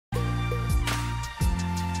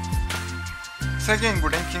세계 인구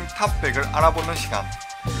랭킹 탑 100을 알아보는 시간.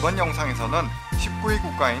 이번 영상에서는 19위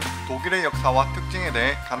국가인 독일의 역사와 특징에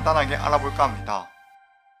대해 간단하게 알아볼까 합니다.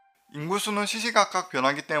 인구수는 시시각각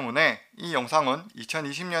변하기 때문에 이 영상은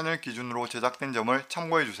 2020년을 기준으로 제작된 점을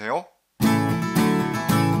참고해주세요.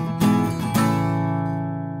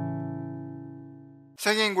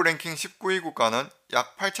 세계 인구 랭킹 19위 국가는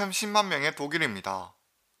약 8,010만 명의 독일입니다.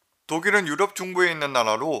 독일은 유럽 중부에 있는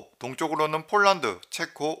나라로 동쪽으로는 폴란드,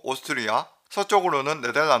 체코, 오스트리아, 서쪽으로는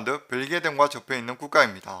네덜란드, 벨기에 등과 접해 있는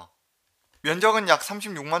국가입니다. 면적은 약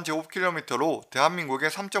 36만 제곱킬로미터로 대한민국의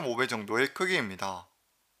 3.5배 정도의 크기입니다.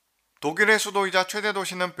 독일의 수도이자 최대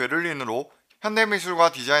도시는 베를린으로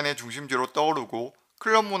현대미술과 디자인의 중심지로 떠오르고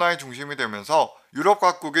클럽 문화의 중심이 되면서 유럽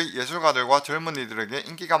각국의 예술가들과 젊은이들에게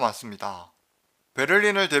인기가 많습니다.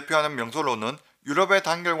 베를린을 대표하는 명소로는 유럽의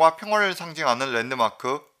단결과 평화를 상징하는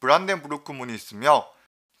랜드마크 브란덴부르크 문이 있으며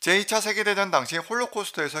제2차 세계대전 당시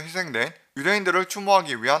홀로코스트에서 희생된 유대인들을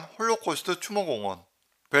추모하기 위한 홀로코스트 추모공원,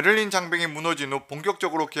 베를린 장벽이 무너진 후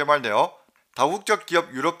본격적으로 개발되어 다국적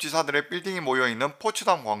기업 유럽 지사들의 빌딩이 모여있는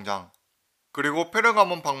포츠담 광장, 그리고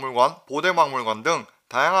페르가몬 박물관, 보데 박물관 등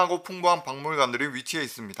다양하고 풍부한 박물관들이 위치해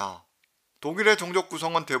있습니다. 독일의 종족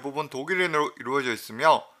구성은 대부분 독일인으로 이루어져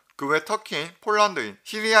있으며 그 외 터키인, 폴란드인,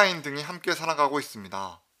 시리아인 등이 함께 살아가고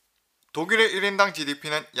있습니다. 독일의 1인당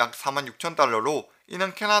GDP는 약 46,000달러로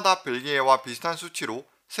이는 캐나다, 벨기에와 비슷한 수치로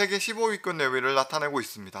세계 15위권 내외를 나타내고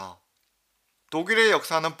있습니다. 독일의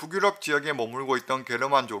역사는 북유럽 지역에 머물고 있던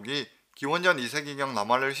게르만족이 기원전 2세기경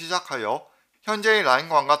남하를 시작하여 현재의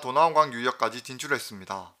라인강과 도나우강 유역까지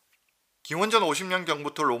진출했습니다. 기원전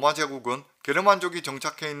 50년경부터 로마 제국은 게르만족이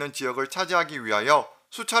정착해 있는 지역을 차지하기 위하여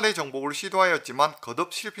수차례 정복을 시도하였지만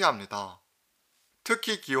거듭 실패합니다.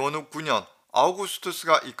 특히 기원 후 9년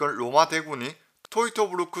아우구스투스가 이끈 로마 대군이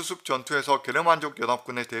토이토브루크 숲 전투에서 게르만족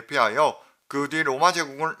연합군에 대패하여 그 뒤 로마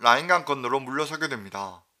제국은 라인강 건너로 물러서게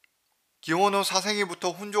됩니다. 기원 후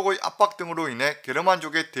 4세기부터 훈족의 압박 등으로 인해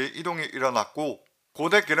게르만족의 대이동이 일어났고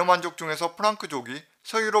고대 게르만족 중에서 프랑크족이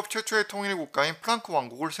서유럽 최초의 통일 국가인 프랑크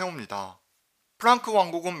왕국을 세웁니다. 프랑크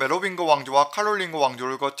왕국은 메로빙거 왕조와 카롤링거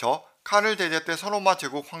왕조를 거쳐 카를 대제 때 서로마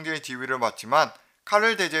제국 황제의 지위를 받지만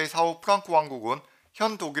카를 대제의 사후 프랑크 왕국은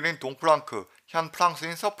현 독일인 동프랑크, 현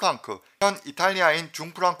프랑스인 서프랑크, 현 이탈리아인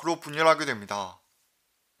중프랑크로 분열하게 됩니다.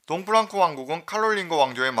 동프랑크 왕국은 카롤링거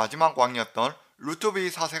왕조의 마지막 왕이었던 루트비히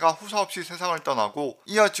 4세가 후사 없이 세상을 떠나고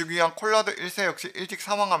이어 즉위한 콜라드 1세 역시 일찍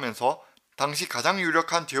사망하면서 당시 가장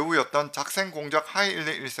유력한 제후였던 작센 공작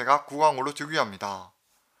하이일리 1세가 국왕으로 즉위합니다.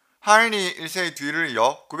 하이일리 1세의 뒤를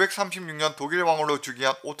이어 936년 독일 왕으로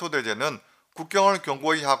즉위한 오토 대제는 국경을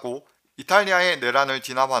견고히 하고 이탈리아의 내란을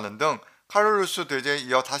진압하는 등 카롤루스 대제에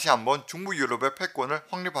이어 다시 한번 중부 유럽의 패권을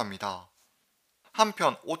확립합니다.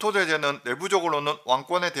 한편 오토 대제는 내부적으로는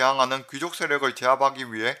왕권에 대항하는 귀족 세력을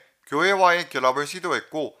제압하기 위해 교회와의 결합을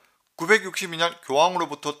시도했고 962년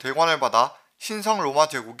교황으로부터 대관을 받아 신성 로마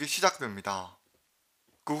제국이 시작됩니다.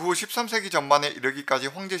 그 후 13세기 전반에 이르기까지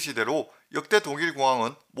황제 시대로 역대 독일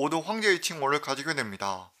국왕은 모두 황제의 칭호를 가지게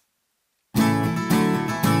됩니다.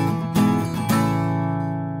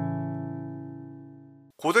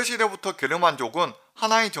 고대시대부터 게르만족은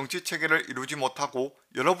하나의 정치체계를 이루지 못하고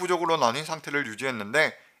여러 부족으로 나뉜 상태를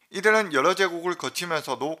유지했는데 이들은 여러 제국을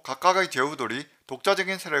거치면서도 각각의 제후들이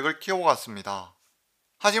독자적인 세력을 키워갔습니다.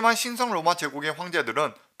 하지만 신성 로마 제국의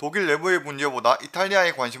황제들은 독일 내부의 문제보다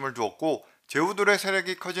이탈리아에 관심을 두었고 제후들의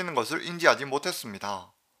세력이 커지는 것을 인지하지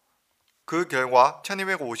못했습니다. 그 결과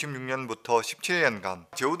 1256년부터 17년간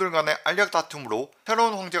제후들 간의 알력 다툼으로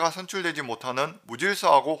새로운 황제가 선출되지 못하는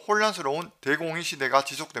무질서하고 혼란스러운 대공의 시대가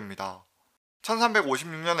지속됩니다.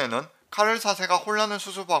 1356년에는 카를 4세가 혼란을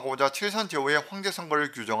수습하고자 칠선 제후의 황제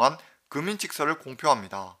선거를 규정한 금인칙서를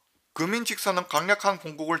공표합니다. 금인칙서는 강력한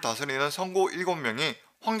공국을 다스리는 성고 7명이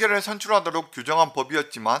황제를 선출하도록 규정한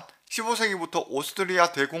법이었지만 15세기부터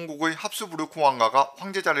오스트리아 대공국의 합스부르크 왕가가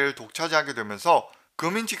황제 자리를 독차지하게 되면서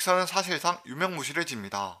금인칙서는 사실상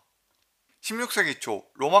유명무실해집니다. 16세기 초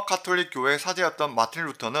로마 카톨릭 교회의 사제였던 마틴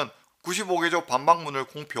루터는 95개조 반박문을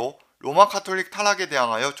공표, 로마 카톨릭 타락에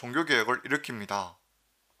대항하여 종교개혁을 일으킵니다.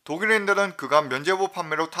 독일인들은 그간 면죄부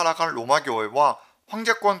판매로 타락한 로마 교회와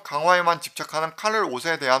황제권 강화에만 집착하는 카를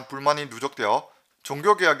 5세에 대한 불만이 누적되어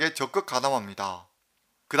종교개혁에 적극 가담합니다.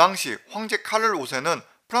 그 당시 황제 카를 5세는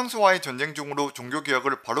프랑스와의 전쟁 중으로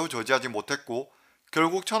종교개혁을 바로 저지하지 못했고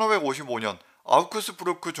결국 1555년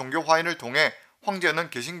아우크스부르크 종교 화의를 통해 황제는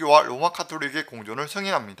개신교와 로마 카톨릭의 공존을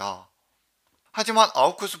승인합니다. 하지만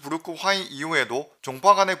아우크스부르크 화의 이후에도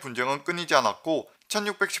종파 간의 분쟁은 끊이지 않았고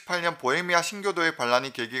 1618년 보헤미아 신교도의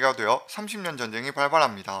반란이 계기가 되어 30년 전쟁이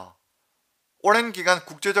발발합니다. 오랜 기간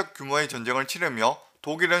국제적 규모의 전쟁을 치르며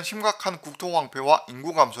독일은 심각한 국토 황폐와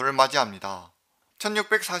인구 감소를 맞이합니다.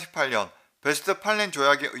 1648년 베스트팔렌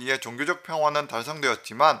조약에 의해 종교적 평화는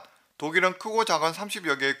달성되었지만 독일은 크고 작은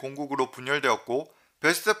 30여 개의 공국으로 분열되었고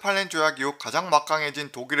베스트팔렌 조약 이후 가장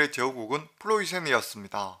막강해진 독일의 제후국은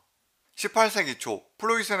프로이센이었습니다. 18세기 초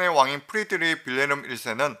프로이센의 왕인 프리드리히 빌레름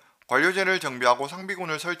 1세는 관료제를 정비하고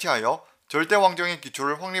상비군을 설치하여 절대 왕정의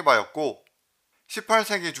기초를 확립하였고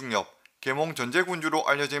 18세기 중엽 계몽 전제군주로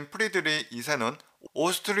알려진 프리드리히 2세는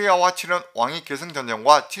오스트리아와 치른 왕위 계승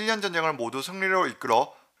전쟁과 7년 전쟁을 모두 승리로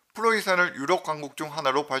이끌어 프로이센을 유럽 강국 중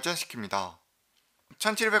하나로 발전시킵니다.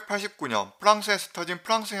 1789년 프랑스에서 터진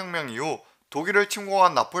프랑스 혁명 이후 독일을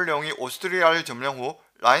침공한 나폴레옹이 오스트리아를 점령 후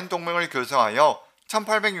라인 동맹을 결성하여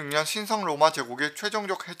 1806년 신성 로마 제국의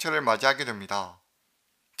최종적 해체를 맞이하게 됩니다.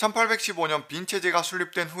 1815년 빈체제가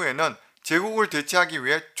수립된 후에는 제국을 대체하기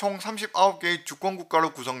위해 총 39개의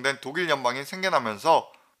주권국가로 구성된 독일 연방이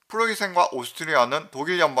생겨나면서 프로이센과 오스트리아는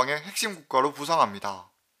독일 연방의 핵심 국가로 부상합니다.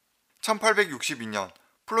 1862년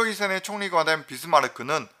프로이센의 총리가 된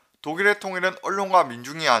비스마르크는 독일의 통일은 언론과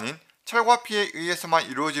민중이 아닌 철과 피에 의해서만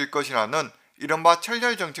이루어질 것이라는 이른바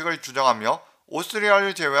철렬 정책을 주장하며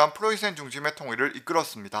오스트리아를 제외한 프로이센 중심의 통일을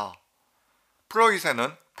이끌었습니다.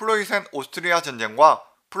 프로이센은 프로이센 오스트리아 전쟁과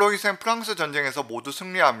프로이센 프랑스 전쟁에서 모두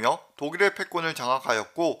승리하며 독일의 패권을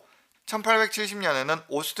장악하였고 1870년에는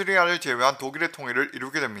오스트리아를 제외한 독일의 통일을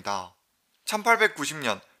이루게 됩니다.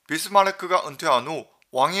 1890년 비스마르크가 은퇴한 후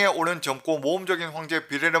왕위에 오른 젊고 모험적인 황제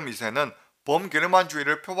빌헤름 2세는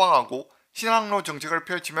범게르만주의를 표방하고 신항로 정책을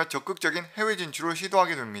펼치며 적극적인 해외 진출을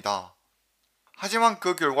시도하게 됩니다. 하지만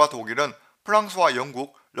그 결과 독일은 프랑스와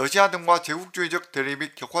영국, 러시아 등과 제국주의적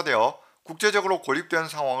대립이 격화되어 국제적으로 고립된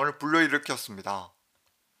상황을 불러일으켰습니다.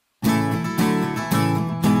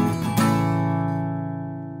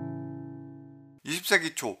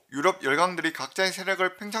 20세기 초 유럽 열강들이 각자의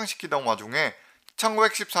세력을 팽창시키던 와중에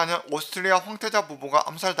 1914년 오스트리아 황태자 부부가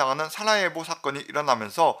암살당하는 사라예보 사건이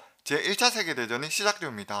일어나면서 제1차 세계대전이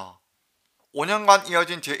시작됩니다. 5년간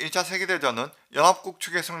이어진 제1차 세계대전은 연합국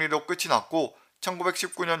측의 승리로 끝이 났고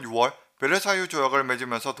 1919년 6월 베르사유 조약을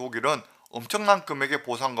맺으면서 독일은 엄청난 금액의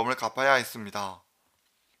보상금을 갚아야 했습니다.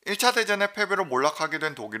 1차 대전의 패배로 몰락하게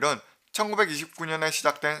된 독일은 1929년에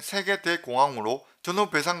시작된 세계 대공황으로 전후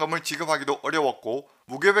배상금을 지급하기도 어려웠고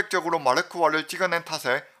무계획적으로 마르크화를 찍어낸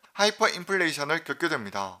탓에 하이퍼 인플레이션을 겪게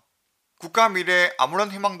됩니다. 국가 미래에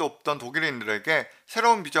아무런 희망도 없던 독일인들에게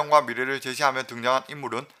새로운 비전과 미래를 제시하며 등장한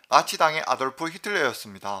인물은 나치당의 아돌프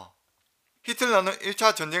히틀러였습니다. 히틀러는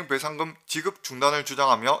 1차 전쟁 배상금 지급 중단을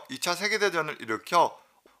주장하며 2차 세계대전을 일으켜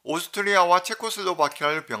오스트리아와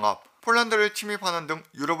체코슬로바키아를 병합, 폴란드를 침입하는 등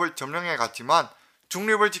유럽을 점령해 갔지만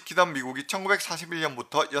중립을 지키던 미국이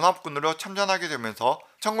 1941년부터 연합군으로 참전하게 되면서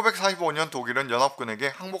 1945년 독일은 연합군에게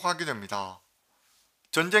항복하게 됩니다.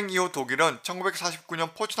 전쟁 이후 독일은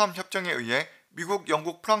 1949년 포츠담 협정에 의해 미국,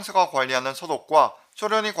 영국, 프랑스가 관리하는 서독과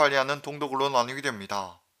소련이 관리하는 동독으로 나뉘게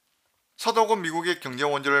됩니다. 서독은 미국의 경제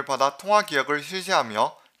원조를 받아 통화 계약을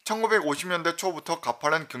실시하며 1950년대 초부터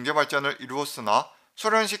가파른 경제 발전을 이루었으나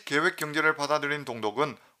소련식 계획 경제를 받아들인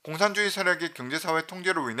동독은 공산주의 세력의 경제사회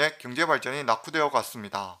통제로 인해 경제 발전이 낙후되어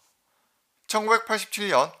갔습니다.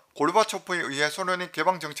 1987년 고르바초프에 의해 소련이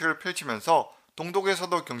개방 정책을 펼치면서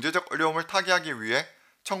동독에서도 경제적 어려움을 타개하기 위해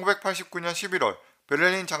 1989년 11월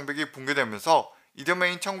베를린 장벽이 붕괴되면서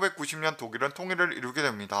이듬해인 1990년 독일은 통일을 이루게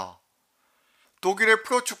됩니다. 독일의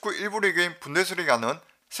프로축구 1부 리그인 분데스리가는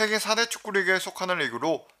세계 4대 축구리그에 속하는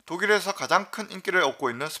리그로 독일에서 가장 큰 인기를 얻고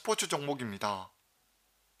있는 스포츠 종목입니다.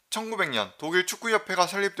 1900년 독일 축구협회가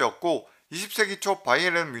설립되었고 20세기 초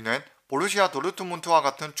바이에른 뮌헨, 보루시아 도르트문트와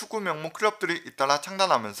같은 축구 명문 클럽들이 잇따라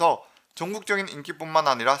창단하면서 전국적인 인기뿐만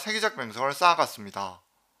아니라 세계적 명성을 쌓아갔습니다.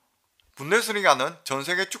 분데스리가는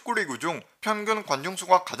전세계 축구리그 중 평균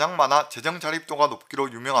관중수가 가장 많아 재정 자립도가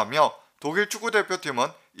높기로 유명하며 독일 축구대표팀은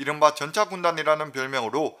이른바 전차군단이라는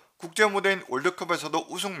별명으로 국제무대인 월드컵에서도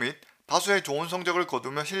우승 및 다수의 좋은 성적을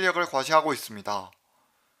거두며 실력을 과시하고 있습니다.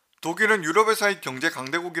 독일은 유럽에서의 경제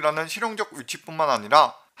강대국이라는 실용적 위치뿐만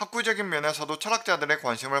아니라 학구적인 면에서도 철학자들의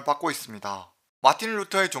관심을 받고 있습니다. 마틴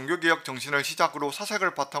루터의 종교개혁 정신을 시작으로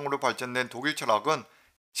사색을 바탕으로 발전된 독일 철학은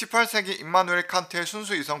 18세기 임마누엘 칸트의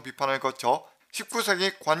순수 이성 비판을 거쳐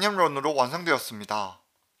 19세기 관념론으로 완성되었습니다.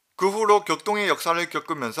 그 후로 격동의 역사를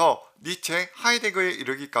겪으면서 니체, 하이데거에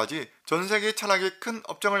이르기까지 전세계 철학에 큰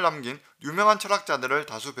업적을 남긴 유명한 철학자들을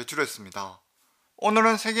다수 배출했습니다.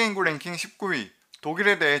 오늘은 세계인구 랭킹 19위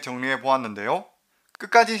독일에 대해 정리해 보았는데요.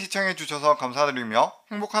 끝까지 시청해 주셔서 감사드리며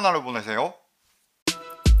행복한 하루 보내세요.